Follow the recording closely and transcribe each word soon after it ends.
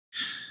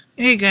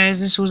Hey guys,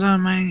 this was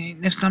on my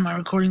next on my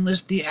recording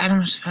list, the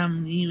Addams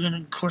Family, and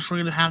of course we're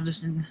gonna have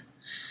this in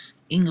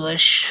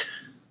English.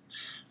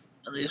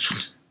 At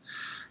least,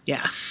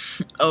 yeah.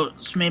 Oh,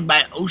 it's made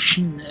by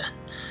Ocean.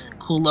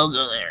 Cool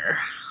logo there.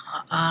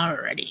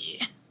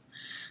 Alrighty.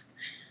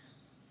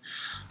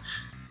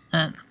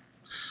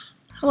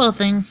 Hello,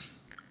 thing.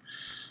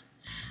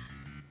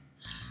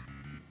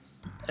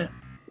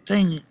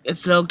 Thing.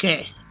 It's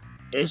okay.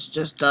 It's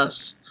just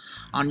us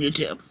on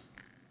YouTube.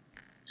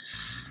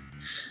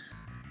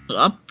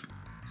 Up.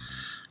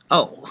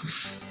 Oh,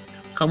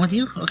 come with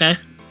you? Okay.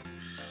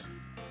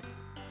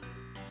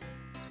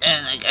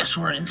 And I guess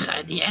we're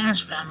inside the Addams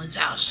family's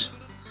house.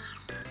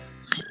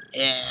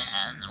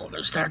 And we're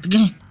gonna start the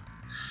game.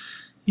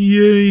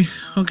 Yay.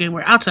 Okay,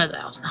 we're outside the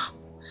house now.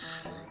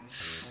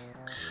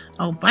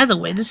 Oh, by the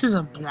way, this is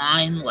a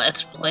blind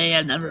Let's Play.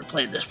 I've never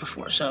played this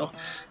before, so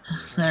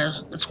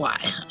that's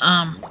why.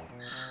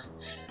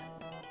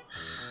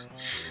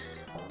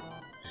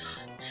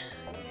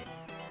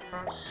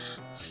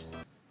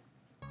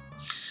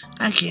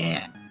 I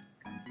can't.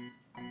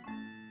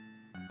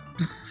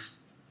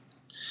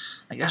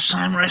 I guess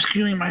I'm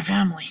rescuing my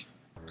family.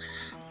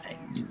 I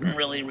didn't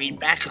really read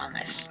back on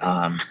this.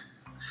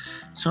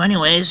 So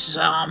anyways,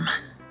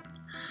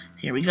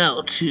 here we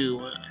go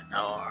to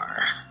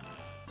our,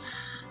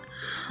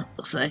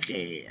 looks like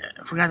I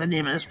forgot the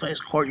name of this place,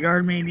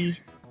 courtyard maybe?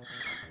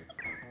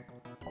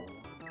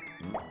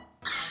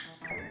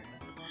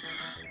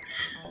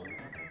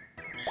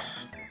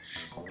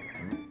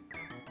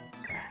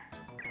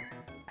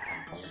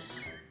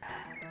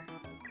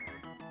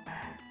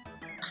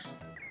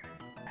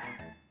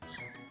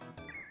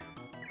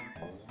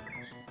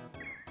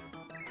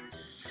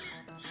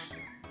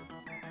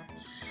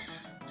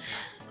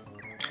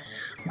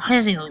 Why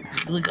does he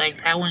look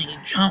like that when he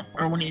jumps,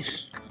 or when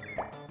he's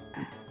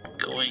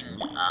going,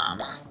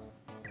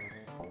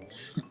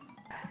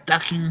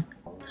 ducking?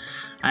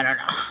 I don't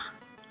know.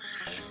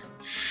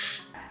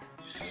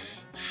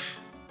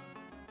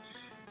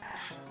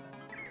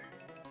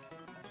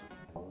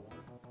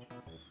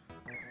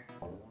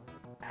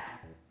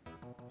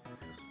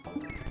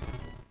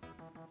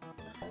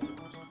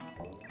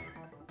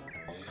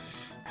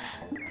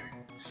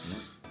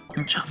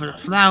 Watch out for the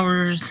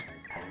flowers.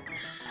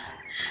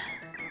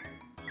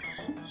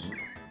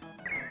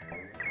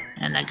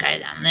 And that guy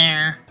down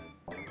there.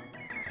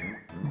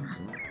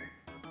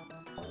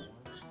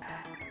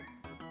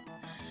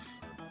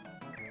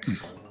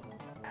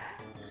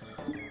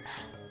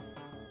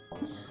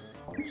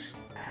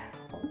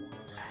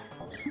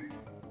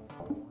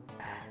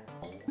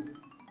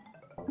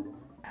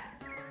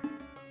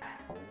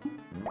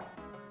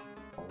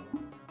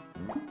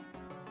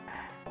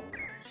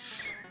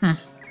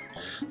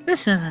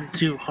 This isn't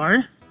too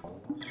hard.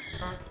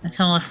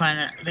 Until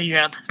I figure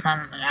out that's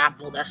not an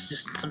apple, that's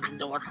just something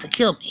that wants to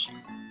kill me.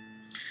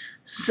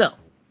 So,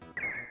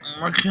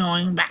 we're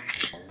going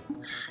back.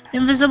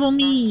 Invisible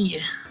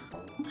me!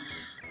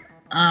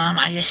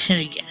 I get hit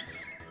again.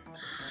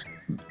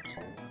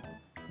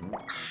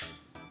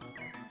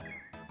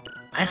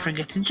 I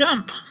forget to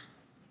jump.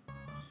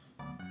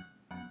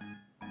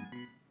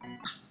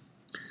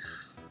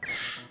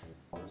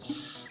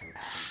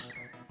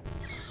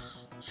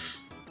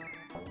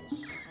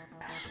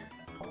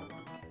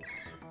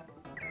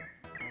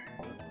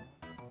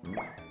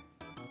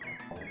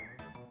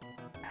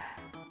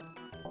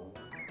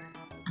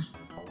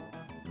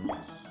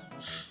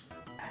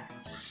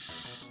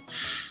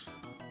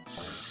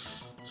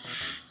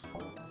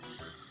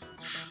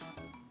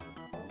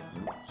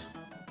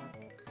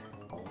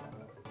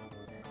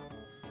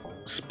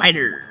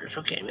 Spiders.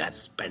 Okay, we got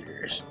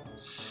spiders.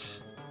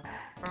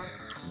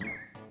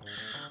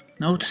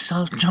 Note to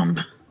self jump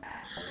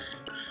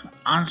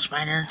on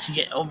spider to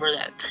get over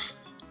that.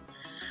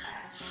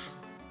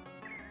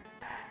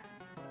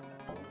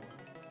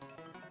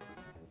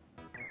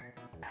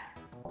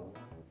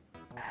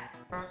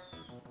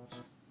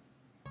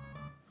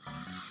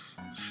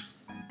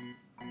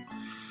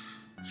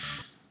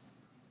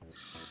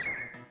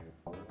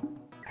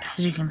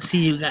 As you can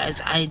see, you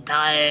guys, I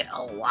die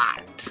a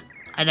lot.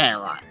 I die a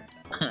lot.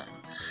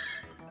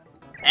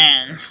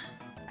 And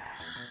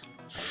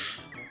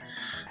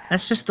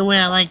that's just the way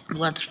I like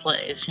Let's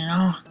Plays, you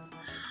know?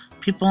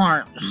 People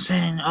aren't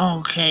saying, oh,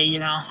 okay, you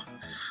know,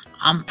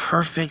 I'm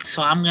perfect,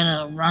 so I'm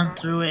gonna run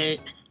through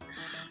it,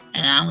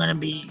 and I'm gonna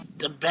be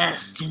the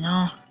best, you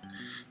know?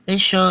 They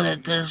show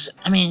that there's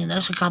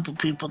a couple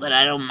people that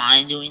I don't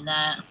mind doing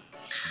that,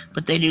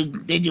 but they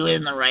do it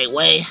in the right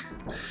way.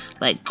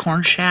 Like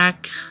Corn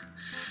Shack,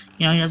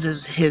 you know, he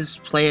does his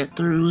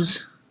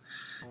play-it-throughs.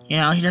 You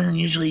know, he doesn't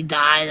usually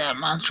die that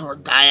much or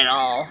die at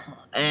all,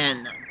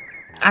 and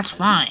that's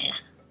fine.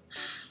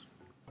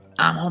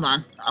 Hold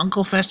on.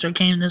 Uncle Fester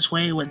came this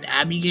way with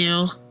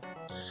Abigail.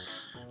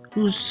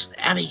 Who's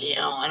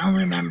Abigail? I don't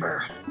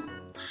remember.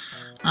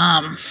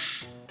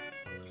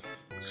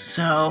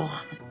 So,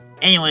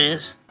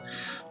 anyways,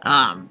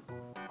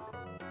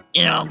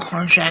 you know,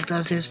 Corn Shack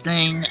does his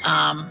thing.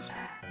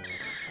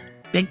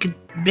 Big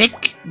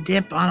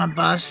Dip on a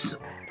bus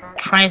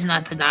tries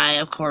not to die,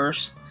 of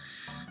course.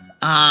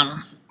 You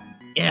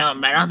know,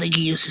 but I don't think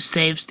he uses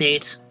save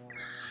states.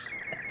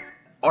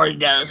 Or he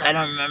does, I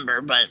don't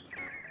remember, but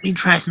he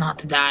tries not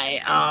to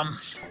die.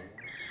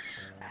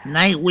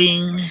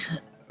 Nightwing,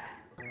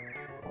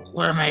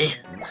 one of my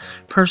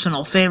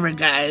personal favorite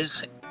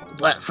guys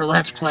for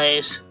Let's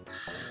Plays.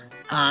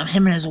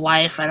 Him and his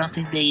wife, I don't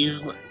think they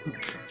use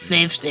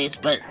save states,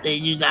 but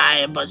they do die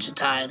a bunch of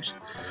times.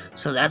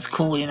 So that's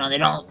cool, you know,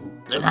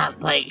 they're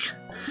not like,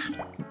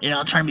 you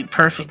know, trying to be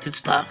perfect and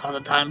stuff all the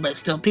time, but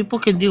still, people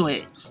can do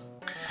it,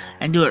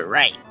 and do it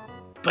right.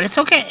 But it's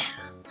okay,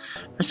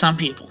 for some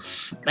people,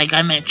 like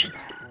I mentioned.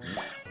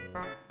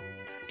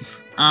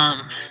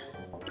 I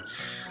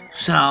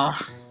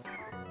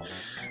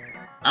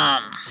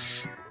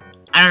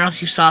don't know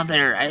if you saw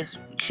there, I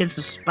hit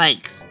some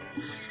spikes,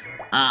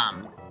 that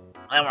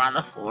were on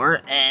the floor,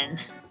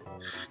 and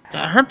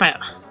got hurt by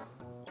them.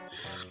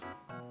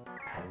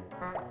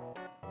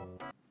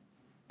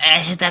 And I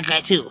hit that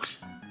guy too.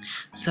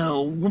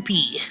 So,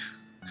 whoopee.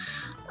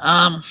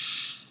 Wow,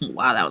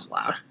 that was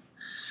loud.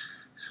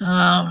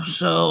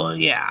 So,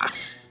 yeah.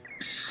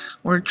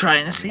 We're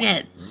trying this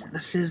again.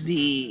 This is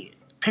the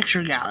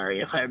picture gallery,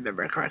 if I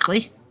remember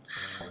correctly.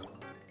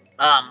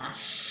 And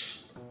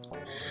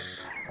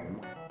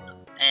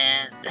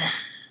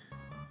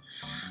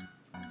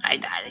I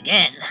died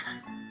again.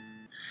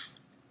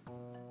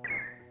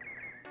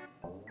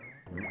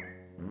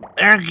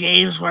 There are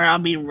games where I'll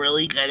be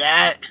really good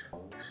at,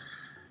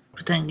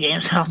 but then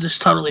games I'll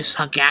just totally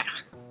suck at.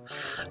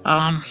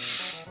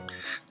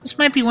 This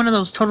might be one of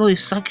those totally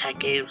suck at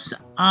games. You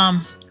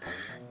know,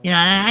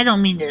 and I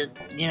don't mean to,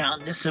 you know,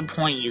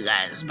 disappoint you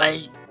guys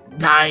by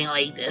dying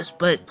like this,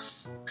 but,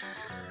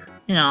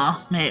 you know,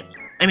 I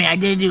mean, I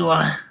did do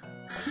a,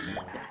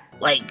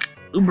 like,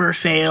 uber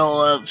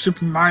fail of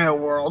Super Mario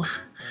World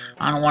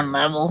on one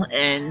level,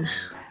 and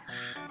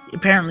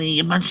apparently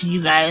a bunch of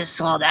you guys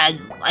saw that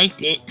and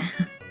liked it.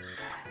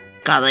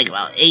 Got like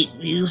about 8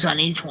 views on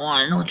each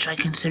one, which I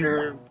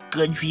consider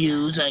good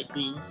views. I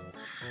mean,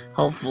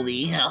 hopefully,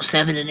 you know,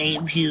 7 and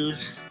 8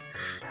 views.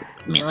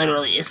 I mean,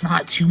 literally, it's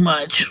not too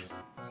much.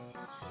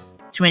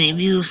 Too many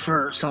views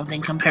for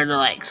something compared to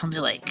like something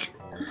like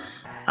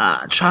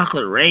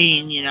Chocolate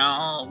Rain, you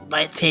know,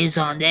 by Tay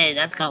Day.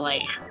 That's got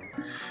like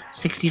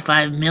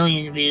 65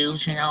 million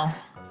views, you know.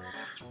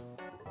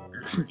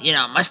 You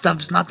know, my stuff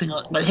is nothing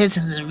but his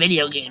is in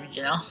video games,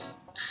 you know.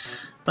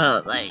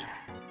 But like,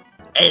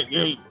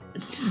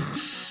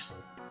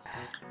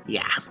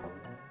 yeah.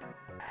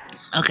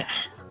 Okay.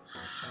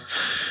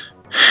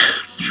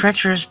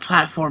 Treacherous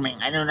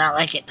platforming. I do not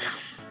like it.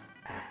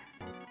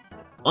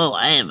 Oh,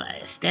 I am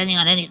standing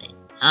on anything.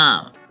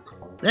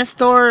 This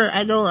door,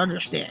 I don't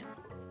understand.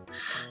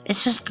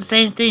 It's just the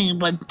same thing,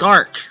 but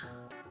dark.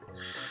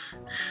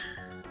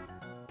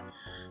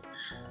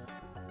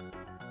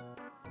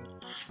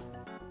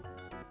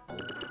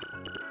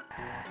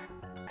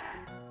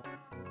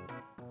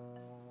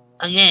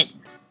 Again.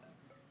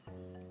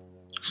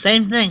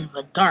 Same thing,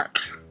 but dark.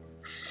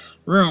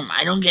 Room,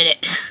 I don't get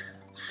it.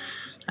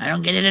 I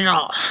don't get it at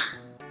all.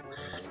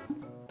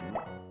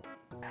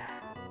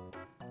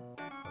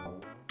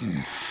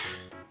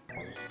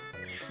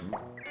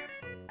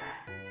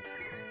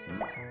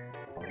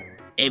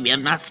 Maybe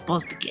I'm not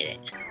supposed to get it.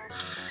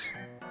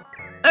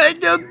 I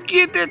don't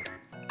get it.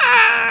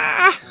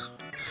 Ah!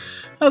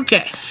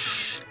 Okay.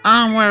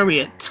 Where are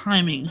we at?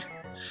 Timing.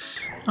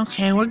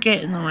 Okay, we're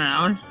getting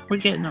around. We're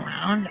getting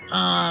around.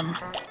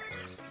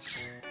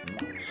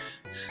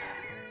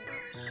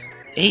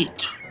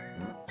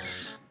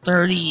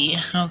 8:30.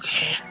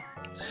 Okay.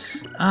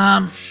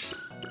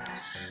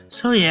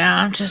 So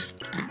yeah, I'm just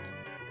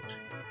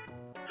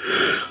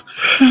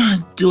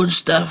doing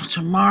stuff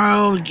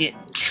tomorrow.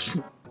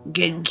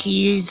 Getting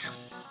keys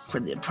for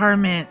the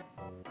apartment.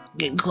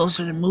 Getting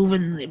closer to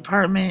moving the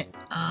apartment.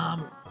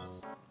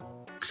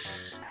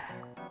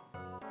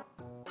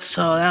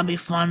 So that'll be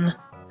fun.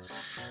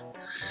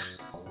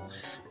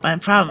 My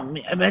problem,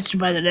 I bet you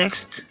by the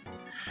next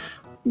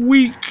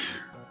week.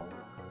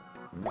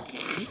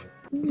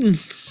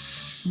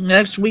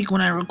 Next week when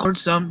I record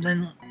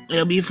something,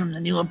 it'll be from the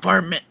new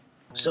apartment.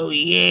 So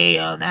yay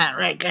on that,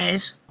 right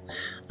guys?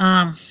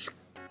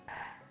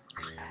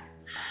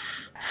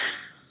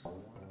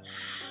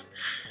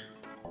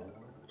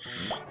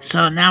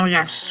 So now we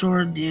got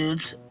sword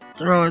dudes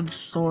throwing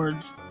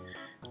swords.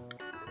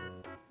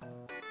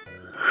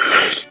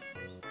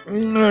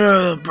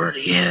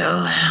 Bloody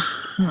hell.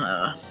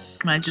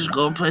 Might just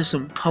go play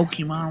some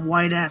Pokemon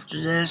White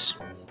after this.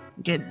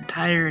 Getting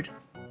tired.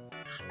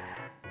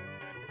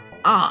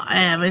 Ah, I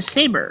have a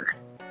saber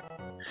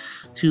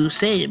to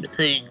save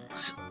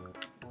things.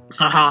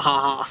 Ha ha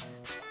ha ha.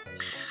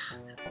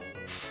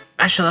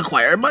 I shall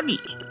acquire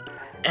money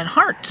and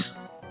hearts.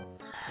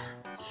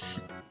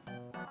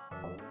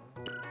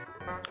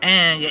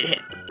 And get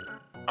hit.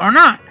 Or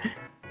not.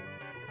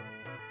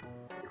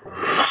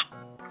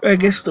 I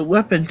guess the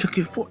weapon took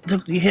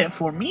the hit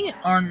for me,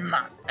 or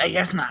not. I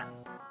guess not.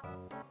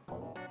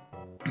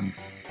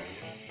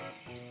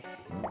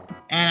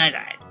 And I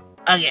died.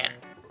 Again.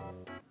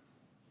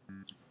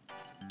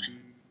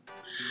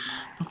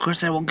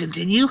 course, I will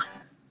continue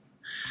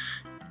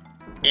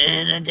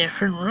in a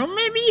different room,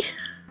 maybe?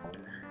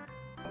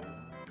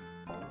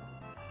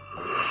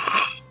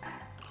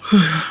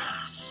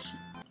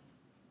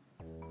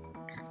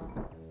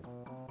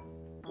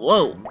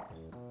 Whoa.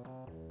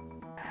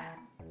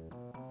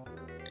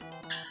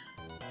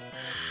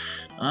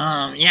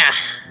 Yeah.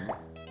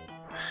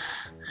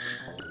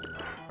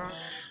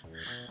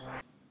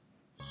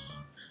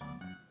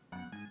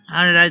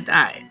 How did I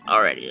die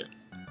already?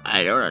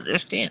 I don't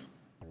understand.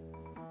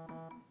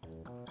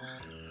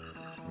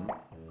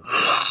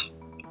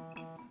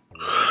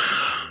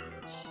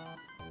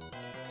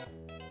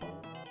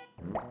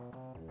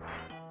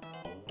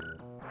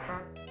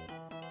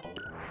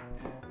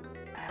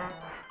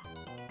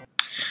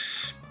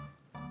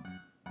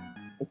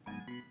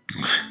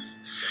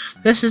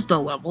 This is the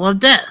level of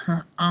death.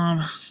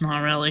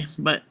 Not really.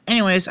 But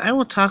anyways, I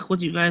will talk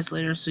with you guys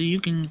later so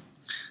you can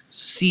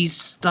see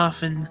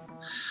stuff and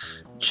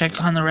check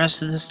on the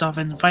rest of the stuff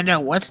and find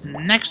out what's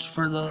next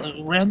for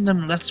the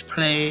random Let's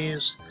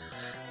Plays.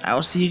 I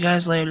will see you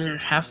guys later.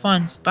 Have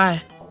fun.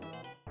 Bye.